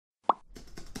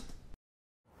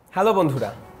Hello বন্ধুরা,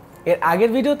 এর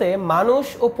আগের ভিডিওতে মানুষ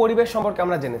ও পরিবেশ সম্পর্কে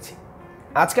আমরা জেনেছি।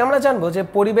 আজকে আমরা জানবো যে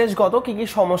পরিবেশগত কী কী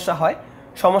সমস্যা হয়,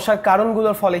 সমস্যার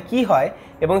কারণগুলোর ফলে কি হয়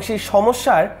এবং সেই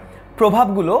সমস্যার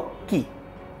প্রভাবগুলো কি।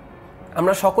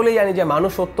 আমরা সকলেই জানি যে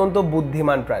মানুষ অত্যন্ত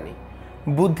বুদ্ধিমান প্রাণী।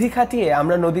 বুদ্ধি খাটিয়ে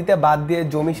আমরা নদীতে বাঁধ দিয়ে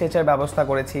জমি সেচের ব্যবস্থা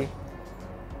করেছি,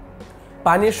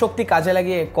 পানির শক্তি কাজে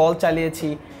লাগিয়ে কল চালিয়েছি।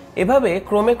 এভাবে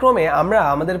ক্রমে ক্রমে আমরা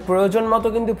আমাদের প্রয়োজন মতো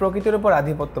কিন্তু প্রকৃতির উপর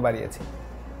আধিপত্য বাড়িয়েছি।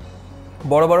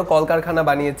 বড় বড় কলকারখানা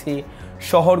বানিয়েছি,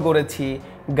 শহর গড়েছি,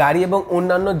 গাড়ি এবং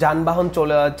অন্যান্য যানবাহন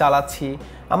চালাচ্ছি।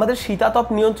 আমাদের শীতাতপ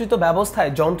নিয়ন্ত্রিত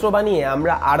ব্যবস্থায় যন্ত্র বানিয়ে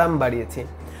আমরা আরাম বাড়িয়েছি।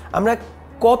 আমরা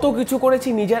কত কিছু করেছি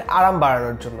নিজের আরাম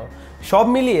বাড়ানোর জন্য। সব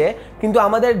মিলিয়ে কিন্তু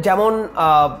আমাদের যেমন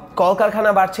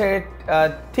কলকারখানা বাড়ছে,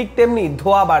 ঠিক তেমনি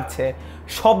ধোঁয়া বাড়ছে,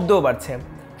 শব্দ বাড়ছে।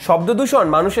 শব্দ দূষণ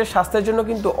মানুষের স্বাস্থ্যের জন্য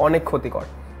কিন্তু অনেক ক্ষতিকর।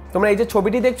 তোমরা এই যে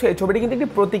ছবিটি দেখছো, এই ছবিটি কিন্তু একটি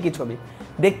প্রতীকী ছবি।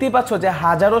 দেখতেই পাচ্ছ যে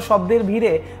হাজারো শব্দের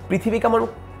ভিড়ে পৃথিবী কেমন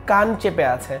কান চেপে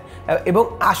আছে, এবং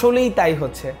আসলেই তাই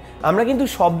হচ্ছে। আমরা কিন্তু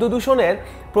শব্দ দূষণের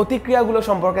প্রতিক্রিয়াগুলো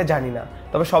সম্পর্কে জানি না,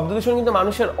 তবে শব্দ দূষণ কিন্তু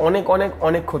মানুষের অনেক অনেক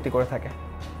অনেক ক্ষতি করে থাকে।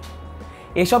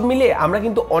 এসব মিলিয়ে আমরা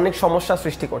কিন্তু অনেক সমস্যা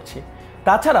সৃষ্টি করছি।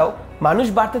 তাছাড়াও মানুষ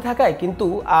বাড়তে থাকায় কিন্তু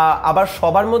আবার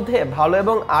সবার মধ্যে ভালো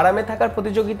এবং আরামে থাকার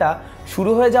প্রতিযোগিতা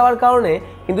শুরু হয়ে যাওয়ার কারণে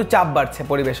কিন্তু চাপ বাড়ছে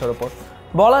পরিবেশের ওপর।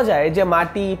 বলা যায় যে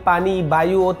মাটি, পানি,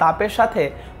 বায়ু ও তাপের সাথে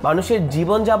মানুষের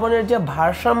জীবনযাপনের যে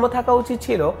ভারসাম্য থাকা উচিত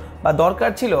ছিল বা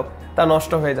দরকার ছিল, তা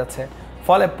নষ্ট হয়ে যাচ্ছে।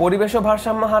 ফলে পরিবেশও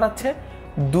ভারসাম্য হারাচ্ছে।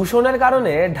 দূষণের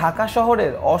কারণে ঢাকা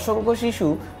শহরের অসংখ্য শিশু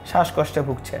শ্বাসকষ্টে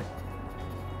ভুগছে।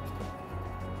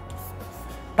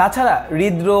 তাছাড়া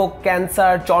হৃদরোগ,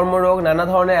 ক্যান্সার, চর্মরোগ, নানা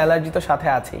ধরনের অ্যালার্জি তো সাথে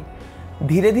আছেই।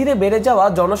 ধীরে ধীরে বেড়ে যাওয়া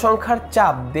জনসংখ্যার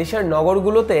চাপ দেশের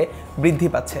নগরগুলোতে বৃদ্ধি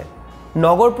পাচ্ছে।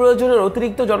 নগর প্রয়োজনের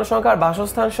অতিরিক্ত জনসংখ্যার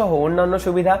বাসস্থান সহ অন্যান্য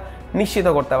সুবিধা নিশ্চিত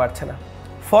করতে পারছে না।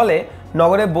 ফলে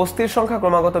নগরে বস্তির সংখ্যা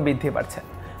ক্রমাগত বৃদ্ধি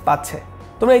পাচ্ছে।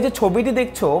 তোমরা এই যে ছবিটি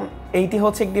দেখছো, এইটি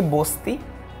হচ্ছে একটি বস্তি,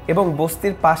 এবং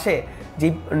বস্তির পাশে যে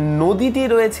নদীটি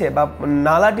রয়েছে বা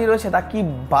নালাটি রয়েছে তা কি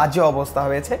বাজে অবস্থা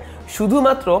হয়েছে।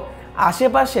 শুধুমাত্র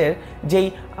আশেপাশের যেই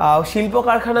শিল্প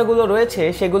কারখানাগুলো রয়েছে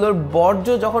সেগুলোর বর্জ্য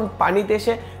যখন পানিতে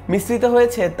এসে মিশ্রিত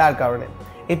হয়েছে তার কারণে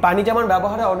এই পানি যেমন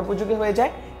ব্যবহারে অনুপযোগী হয়ে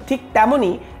যায়, ঠিক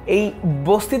তেমনই এই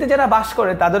বস্তিতে যারা বাস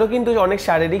করে তাদেরও কিন্তু অনেক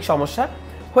শারীরিক সমস্যা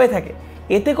হয়ে থাকে।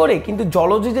 এতে করে কিন্তু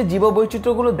জলজ যে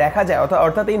জীববৈচিত্র্যগুলো দেখা যায়,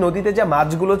 অর্থাৎ এই নদীতে যে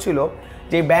মাছগুলো ছিল,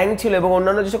 যে ব্যাঙ ছিল এবং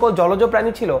অন্যান্য যে সকল জলজ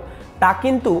প্রাণী ছিল, তা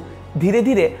কিন্তু ধীরে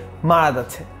ধীরে মারা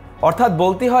যাচ্ছে। অর্থাৎ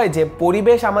বলতে হয় যে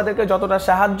পরিবেশ আমাদেরকে যতটা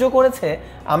সাহায্য করেছে,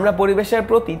 আমরা পরিবেশের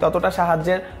প্রতি ততটা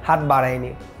সাহায্যের হাত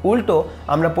বাড়াইনি। উল্টো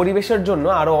আমরা পরিবেশের জন্য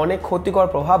আরও অনেক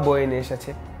ক্ষতিকর প্রভাব বয়ে নিয়ে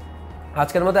এসেছি।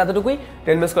 আজকের মতো এতটুকুই।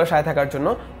 10 মিস করে সাথে থাকার জন্য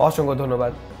অসংখ্য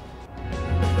ধন্যবাদ।